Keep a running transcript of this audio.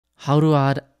How to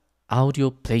add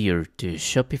audio player to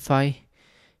Shopify?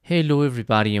 Hello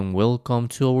everybody and welcome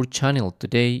to our channel.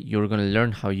 Today you're going to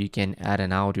learn how you can add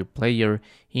an audio player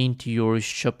into your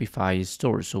Shopify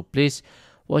store. So please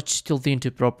watch till the end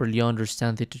to properly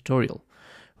understand the tutorial.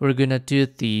 We're going to do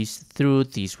this through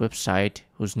this website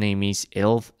whose name is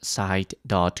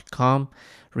elfsite.com.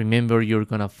 Remember, you're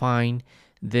going to find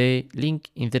the link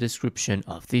in the description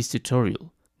of this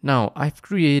tutorial. Now I've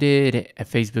created a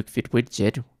Facebook feed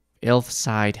widget. Elf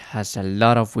site has a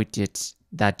lot of widgets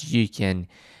that you can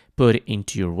put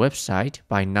into your website.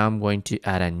 By now I'm going to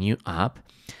add a new app,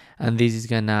 and this is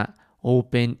gonna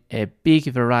open a big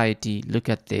variety, look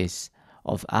at this,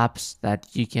 of apps that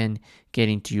you can get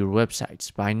into your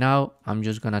websites. By now I'm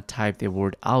just gonna type the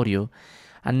word audio,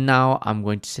 and now I'm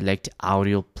going to select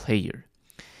audio player.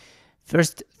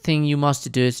 First thing you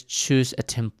must do is choose a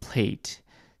template.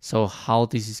 So how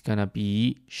this is gonna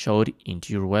be showed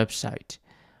into your website.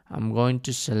 I'm going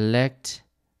to select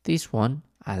this one.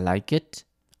 I like it.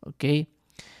 Okay,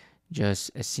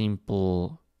 just a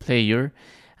simple player,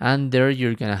 and there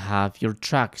you're gonna have your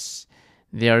tracks.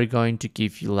 They are going to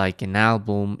give you like an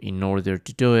album. In order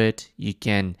to do it, you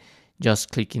can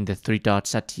just click in the three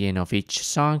dots at the end of each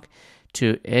song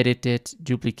to edit it,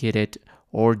 duplicate it,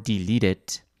 or delete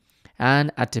it. And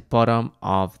at the bottom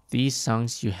of these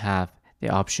songs you have the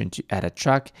option to add a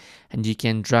track, and you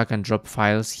can drag and drop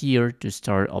files here to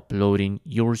start uploading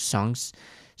your songs.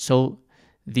 So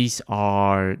these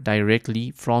are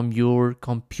directly from your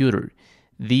computer.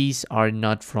 These are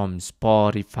not from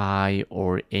Spotify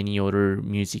or any other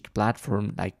music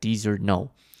platform like Deezer.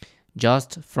 No,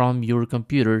 just from your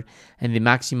computer, and the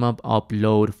maximum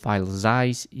upload file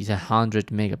size is 100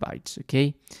 megabytes.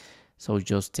 Okay, so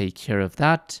just take care of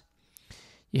that.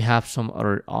 You have some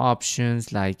other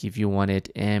options, like if you want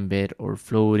it embed or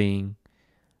floating.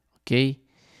 Okay,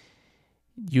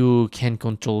 you can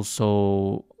control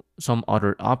some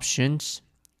other options,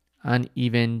 and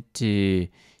even to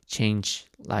change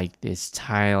like the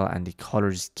style and the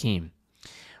color scheme.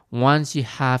 Once you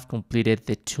have completed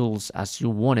the tools as you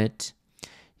want it,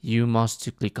 you must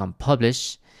click on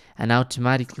publish, and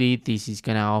automatically this is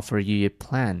gonna offer you a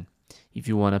plan. If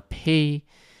you want to pay,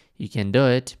 you can do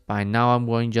it. By now I'm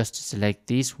going just to select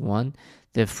this one.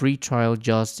 The free trial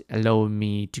just allow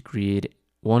me to create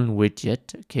one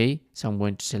widget. Okay, so I'm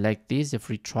going to select this, the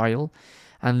free trial,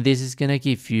 and this is gonna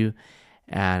give you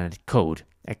a code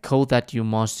that you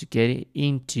must get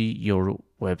into your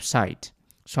website.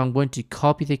 So I'm going to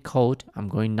copy the code. I'm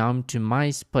going now to my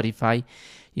Spotify.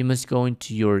 You must go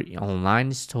into your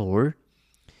online store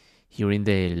here in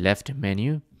the left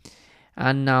menu.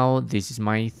 And now this is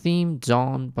my theme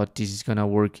done, but this is gonna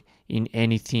work in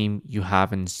any theme you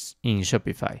have in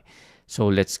Shopify. So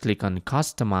let's click on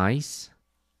customize.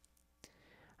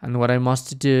 And what I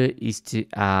must do is to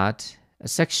add a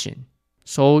section.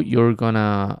 So you're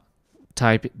gonna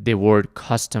type the word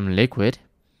custom liquid,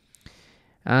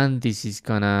 and this is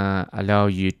gonna allow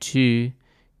you to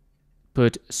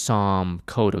put some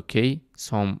code. Okay,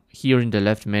 so here in the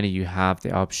left menu you have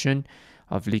the option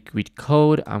of liquid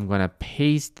code. I'm gonna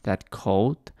paste that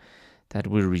code that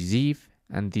we receive,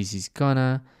 and this is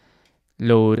gonna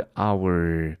load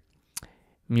our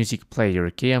music player.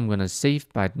 Okay, I'm gonna save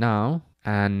by now,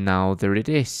 and now there it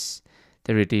is.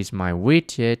 There it is, my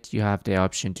widget. You have the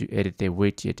option to edit the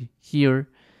widget here.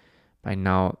 By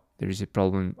now there is a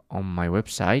problem on my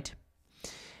website,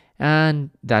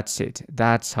 and that's it.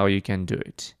 That's how you can do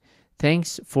it.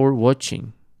 Thanks for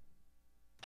watching.